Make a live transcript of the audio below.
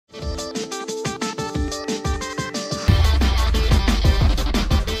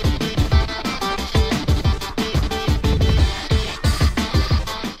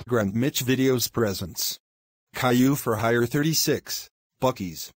Grand Mitch Videos presents Caillou for Hire 36,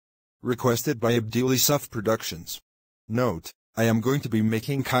 Bucky's. Requested by Abdulisuf Productions. Note, I am going to be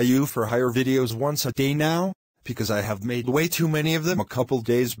making Caillou for Hire videos once a day now, because I have made way too many of them a couple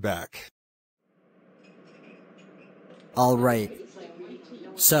days back. Alright.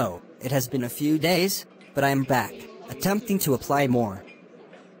 So, it has been a few days, but I am back, attempting to apply more.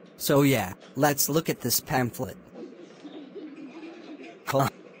 So yeah, let's look at this pamphlet.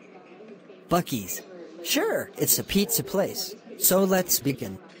 Bucky's. Sure, it's a pizza place, so let's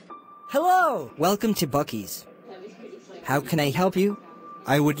begin. Hello! Welcome to Bucky's. How can I help you?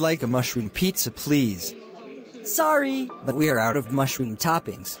 I would like a mushroom pizza, please. Sorry, but we are out of mushroom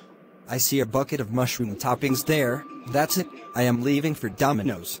toppings. I see a bucket of mushroom toppings there. That's it. I am leaving for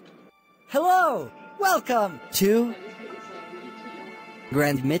Domino's. Hello! Welcome to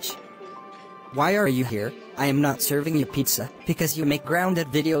Grand Mitch. Why are you here? I am not serving you pizza because you make grounded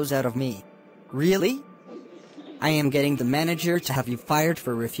videos out of me. Really? I am getting the manager to have you fired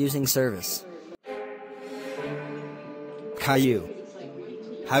for refusing service. Caillou.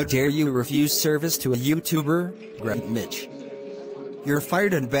 How dare you refuse service to a YouTuber, Grand Mitch? You're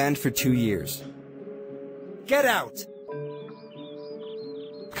fired and banned for 2 years. Get out!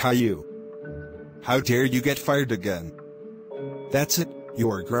 Caillou. How dare you get fired again? That's it,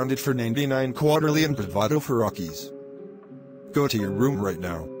 you are grounded for 99 quarterly and bravado for Rockies. Go to your room right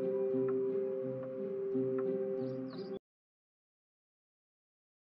now.